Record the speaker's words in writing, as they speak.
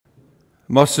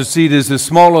Mustard seed is the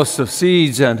smallest of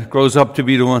seeds and grows up to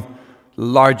be the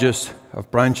largest of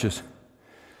branches.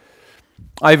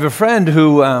 I have a friend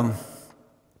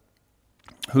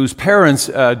whose parents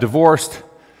divorced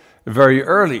very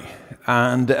early,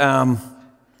 and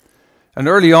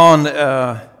early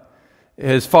on,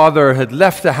 his father had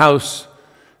left the house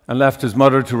and left his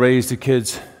mother to raise the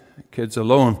kids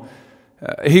alone.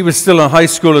 He was still in high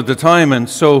school at the time, and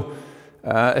so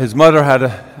his mother had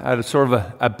a sort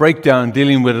of a breakdown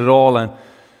dealing with it all,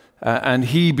 and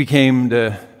he became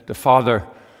the father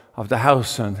of the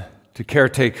house and to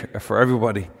caretake for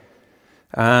everybody.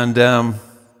 And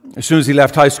as soon as he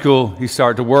left high school, he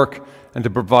started to work and to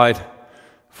provide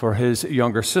for his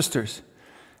younger sisters.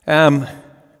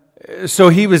 So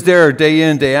he was there day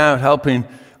in, day out, helping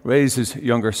raise his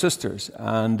younger sisters.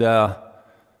 And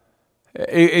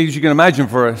as you can imagine,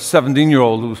 for a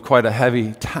 17-year-old, it was quite a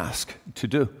heavy task to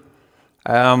do.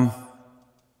 But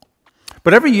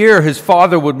every year, his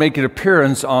father would make an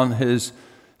appearance on his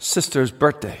sisters'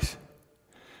 birthdays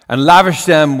and lavish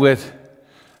them with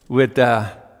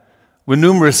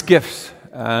numerous gifts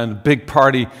and a big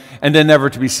party, and then never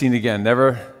to be seen again.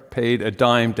 Never paid a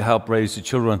dime to help raise the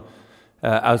children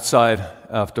outside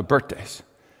of the birthdays.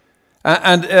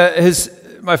 And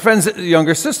my friend's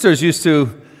younger sisters used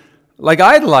to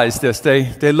idolize this.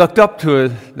 They looked up to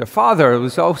their father. It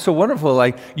was oh so wonderful.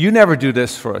 Like, you never do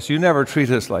this for us. You never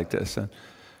treat us like this. And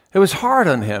it was hard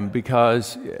on him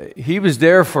because he was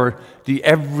there for the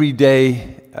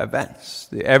everyday events,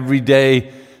 the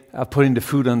everyday putting the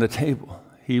food on the table.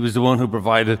 He was the one who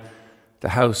provided the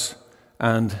house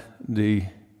and the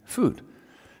food,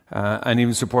 and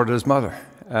even supported his mother.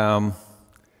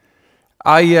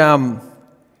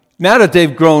 Now that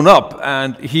they've grown up,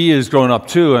 and he is grown up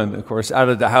too, and of course out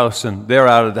of the house, and they're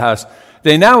out of the house,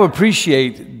 they now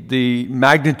appreciate the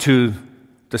magnitude,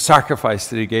 the sacrifice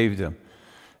that he gave them,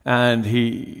 and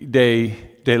they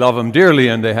love him dearly,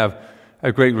 and they have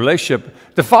a great relationship.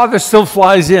 The father still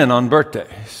flies in on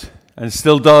birthdays, and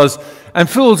still does, and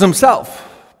fools himself,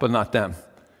 but not them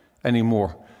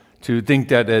anymore, to think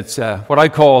that it's what I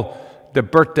call the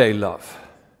birthday love,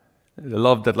 the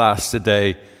love that lasts a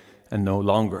day and no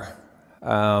longer.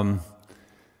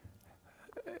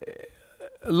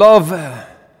 Love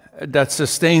that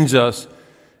sustains us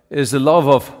is the love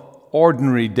of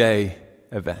ordinary day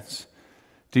events,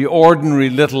 the ordinary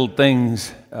little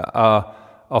things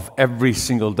of every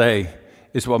single day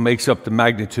is what makes up the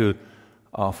magnitude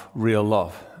of real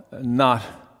love, not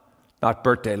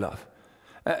birthday love.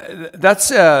 That's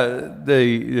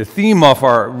the theme of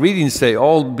our readings today,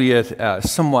 albeit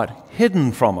somewhat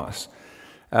hidden from us.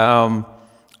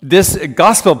 This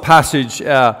gospel passage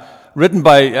written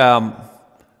by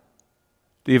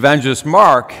the evangelist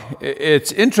Mark,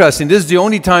 it's interesting. This is the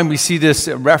only time we see this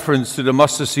reference to the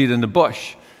mustard seed in the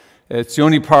bush. It's the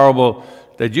only parable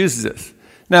that uses this.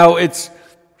 Now, it's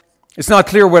not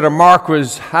clear whether Mark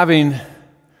was having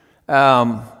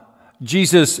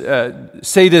Jesus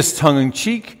say this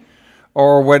tongue-in-cheek,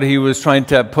 or whether he was trying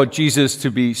to put Jesus to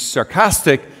be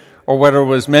sarcastic, or whether it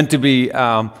was meant to be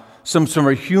some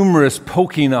sort of humorous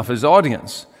poking of his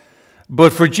audience.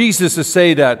 But for Jesus to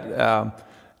say that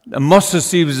a mustard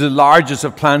seed was the largest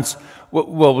of plants,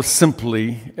 was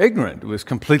simply ignorant. It was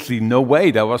completely no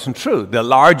way. That wasn't true. The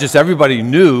largest, everybody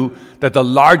knew that the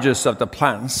largest of the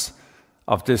plants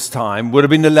of this time would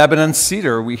have been the Lebanon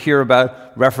cedar we hear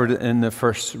about referred in the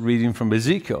first reading from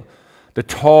Ezekiel. The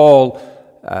tall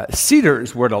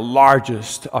cedars were the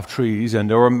largest of trees, and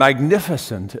they were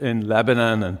magnificent in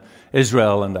Lebanon and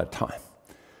Israel in that time.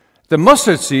 The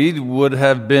mustard seed would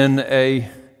have been a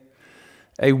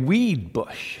weed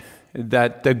bush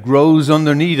that grows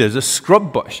underneath as a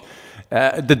scrub bush.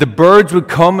 That the birds would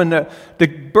come, and the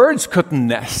birds couldn't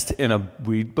nest in a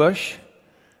weed bush.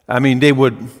 I mean, they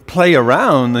would play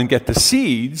around and get the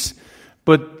seeds,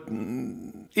 but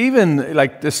even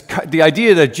like this, the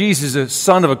idea that Jesus, the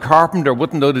son of a carpenter,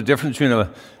 wouldn't know the difference between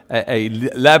a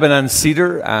Lebanon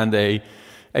cedar and a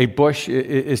bush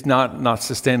is not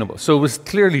sustainable. So it was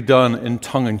clearly done in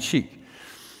tongue-in-cheek.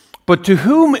 But to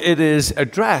whom it is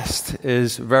addressed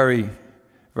is very,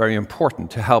 very important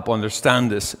to help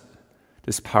understand this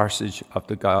passage of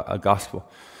the gospel.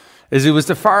 As it was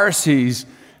the Pharisees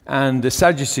and the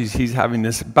Sadducees he's having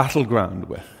this battleground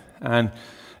with. And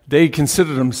they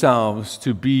consider themselves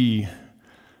to be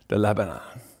the Lebanon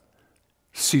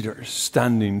cedars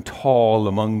standing tall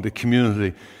among the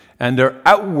community. And their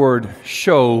outward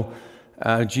show,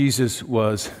 Jesus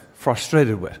was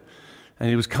frustrated with. And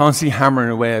he was constantly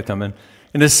hammering away at them. And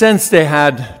in a sense, they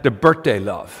had the birthday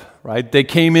love, right? They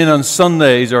came in on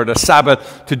Sundays or the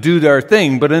Sabbath to do their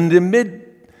thing. But within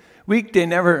weak, they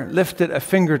never lifted a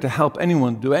finger to help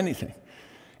anyone do anything.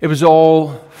 It was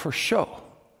all for show.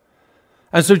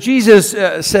 And so Jesus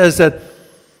says that,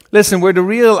 listen, where the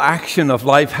real action of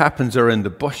life happens are in the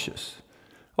bushes.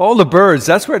 All the birds,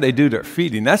 that's where they do their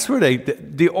feeding. That's where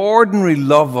the ordinary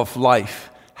love of life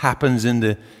happens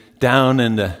down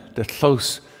in the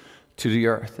close to the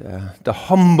earth. The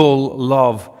humble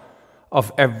love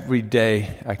of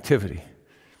everyday activity.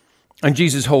 And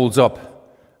Jesus holds up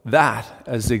that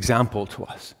as the example to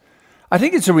us. I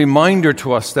think it's a reminder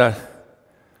to us that,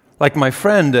 like my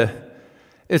friend,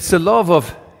 it's the love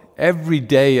of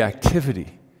everyday activity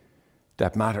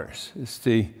that matters. It's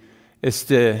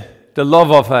the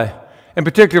love of, in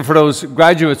particular for those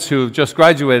graduates who have just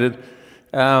graduated,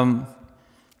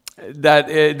 that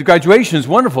the graduation is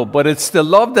wonderful, but it's the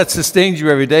love that sustains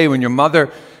you every day when your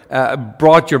mother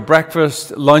brought your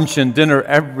breakfast, lunch, and dinner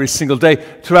every single day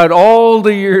throughout all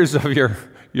the years of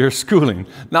your schooling,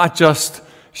 not just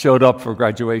showed up for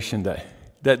graduation day.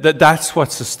 That's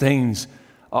what sustains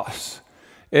us.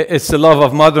 It's the love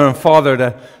of mother and father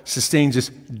that sustains us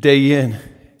day in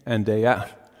and day out.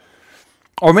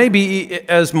 Or maybe,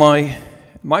 as my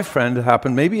friend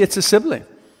happened, maybe it's a sibling.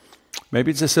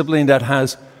 Maybe it's a sibling that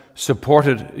has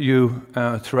supported you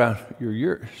throughout your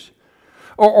years.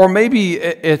 Or maybe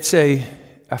it's a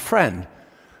friend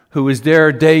who is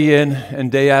there day in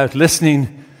and day out,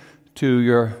 listening to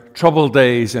your troubled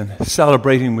days and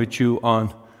celebrating with you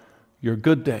on your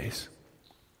good days.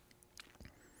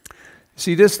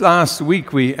 See, this last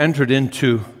week we entered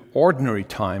into ordinary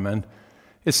time, and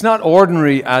it's not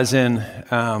ordinary as in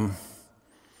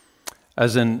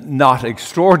not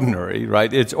extraordinary,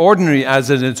 right? It's ordinary as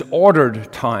in it's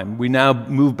ordered time. We now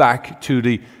move back to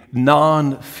the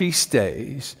non-feast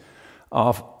days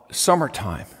of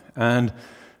summertime. And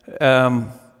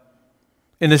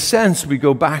in a sense, we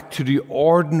go back to the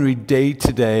ordinary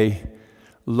day-to-day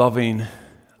loving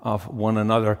of one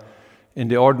another in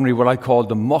the ordinary, what I call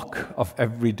the muck of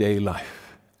everyday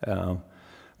life.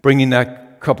 Bringing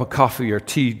that cup of coffee or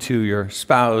tea to your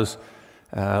spouse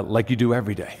like you do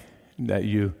every day. That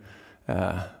you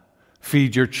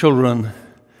feed your children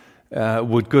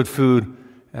with good food,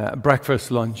 breakfast,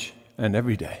 lunch, and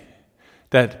every day.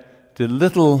 That the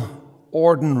little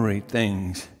ordinary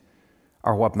things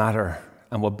are what matter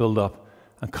and what build up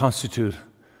and constitute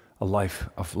a life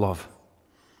of love.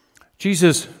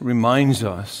 Jesus reminds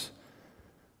us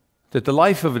that the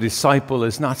life of a disciple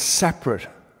is not separate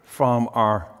from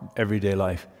our everyday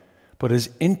life, but is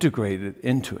integrated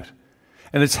into it.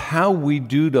 And it's how we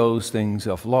do those things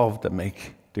of love that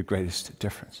make the greatest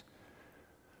difference.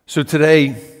 So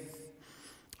today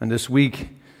and this week,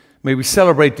 may we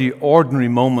celebrate the ordinary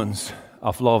moments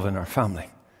of love in our family,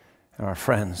 and our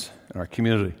friends, and our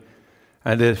community.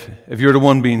 And if you're the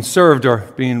one being served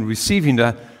or receiving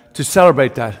that, to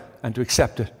celebrate that and to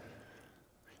accept it.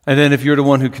 And then if you're the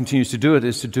one who continues to do it,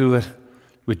 is to do it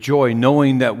with joy,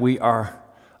 knowing that we are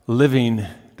living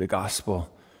the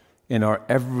gospel in our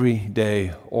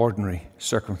everyday, ordinary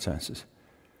circumstances.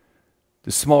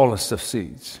 The smallest of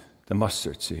seeds, the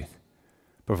mustard seed,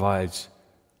 provides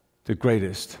the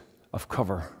greatest of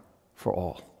cover for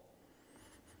all.